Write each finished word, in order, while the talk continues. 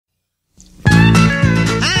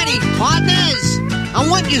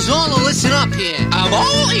want yous all to listen up here. I'm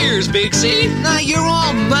all ears, Big C. Now, you're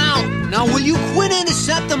all mouth. Now, will you quit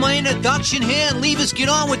intercepting my introduction here and leave us get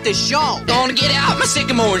on with the show? Gonna get out my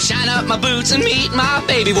sycamore and shine up my boots and meet my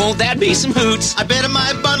baby. Won't that be some hoots? I bet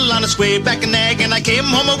my bundle on its way back and nag, and I came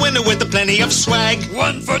home a winner with a plenty of swag.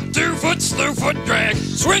 1 foot, 2 foot, slew foot drag.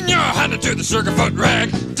 Swing your hand to the sugar foot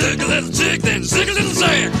rag. Dig a little jig, then zig a little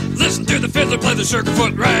zag. Listen to the fiddler play the sugar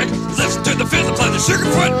foot rag. Listen to the fiddler play the sugar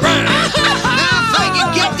foot rag. Now, if I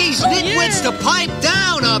can get these nitwits to pipe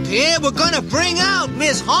down up here, we're gonna bring out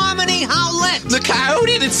Miss Harmony Howlett. The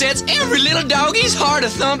coyote that sets every little doggy's heart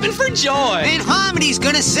a-thumping for joy. And Harmony's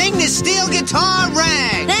gonna sing this steel guitar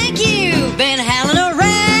rag. Thank you, been howling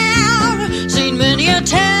around, seen many a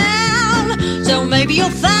town, so maybe you'll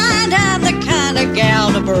find I'm the kind of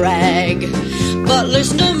gal to brag. But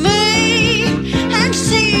listen to me and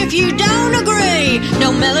see if you don't agree.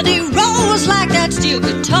 No melody rolls like that steel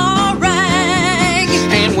guitar rag.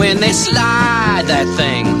 And when they slide that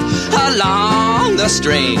thing along the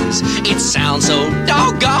strings, it sounds so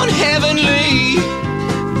doggone heavenly.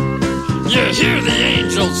 You hear the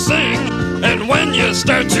angels sing, and when you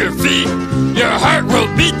start your feet, your heart will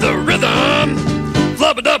beat the rhythm.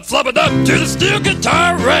 Flub it up to the steel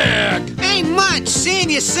guitar rag. Ain't much. Seeing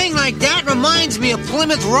you sing like that reminds me of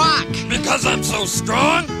Plymouth Rock. Because I'm so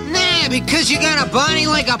strong? Nah, because you got a body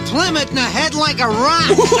like a Plymouth and a head like a rock.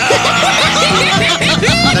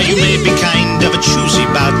 Now you may be kind of a choosy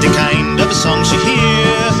about the kind of songs you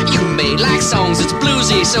hear. You may like songs that's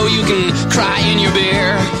bluesy so you can cry in your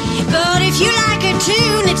beer. But if you like a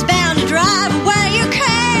tune, it's bound to drive away your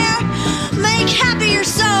care. Make happy your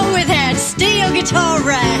soul with that steel guitar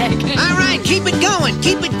rag. All right, keep it going,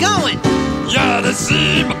 keep it going. You ought to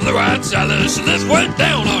see my blue-eyed Sally. She lives way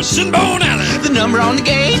down on Shinbone Alley. The number on the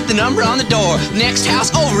gate, the number on the door. Next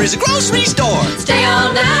house over is a grocery store. Stay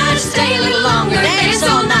all night, stay a little longer. Dance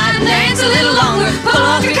all night, dance a little longer. Pull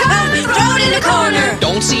off your coat, throw it in the corner.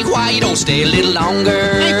 Don't see why you don't stay a little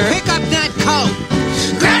longer. Hey, pick up that coat.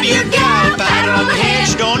 Grab your gal, pat her on the head.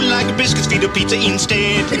 She don't like biscuits, feed her pizza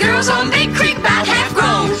instead. The girls on Big Creek about half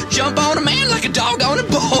grown. Jump on a man like a dog on a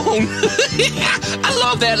bone. I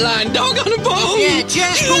love that line, dog on a bone. Yeah,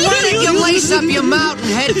 Jasper, why don't you lace up your mouth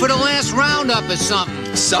and head for the last roundup or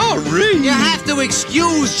something? Sorry. You have to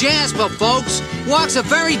excuse Jasper, folks. Walks a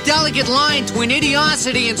very delicate line between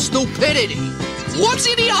idiocity and stupidity. What's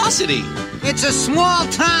idiocity? It's a small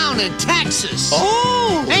town in Texas.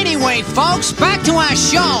 Oh. Anyway, folks, back to our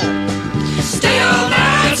show. Stay all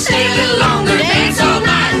night, stay a little longer. Dance all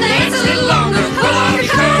night, dance a little longer. Pull off your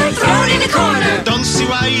coat, throw it in the corner. Don't see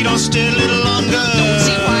why you don't stay a little longer. Don't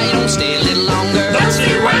see why you don't stay a little longer. Don't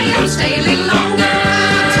see why you don't stay a little longer.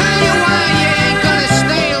 I'll tell you why you ain't gonna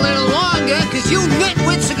stay a little longer, cause you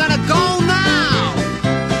nitwits are gonna go now.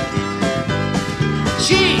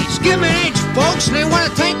 Jeez, give me an inch, folks, and they wanna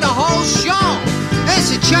take the whole show. This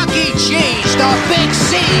is Chuck E. Cheese, the Big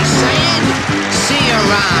C, saying, see you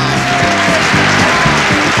around.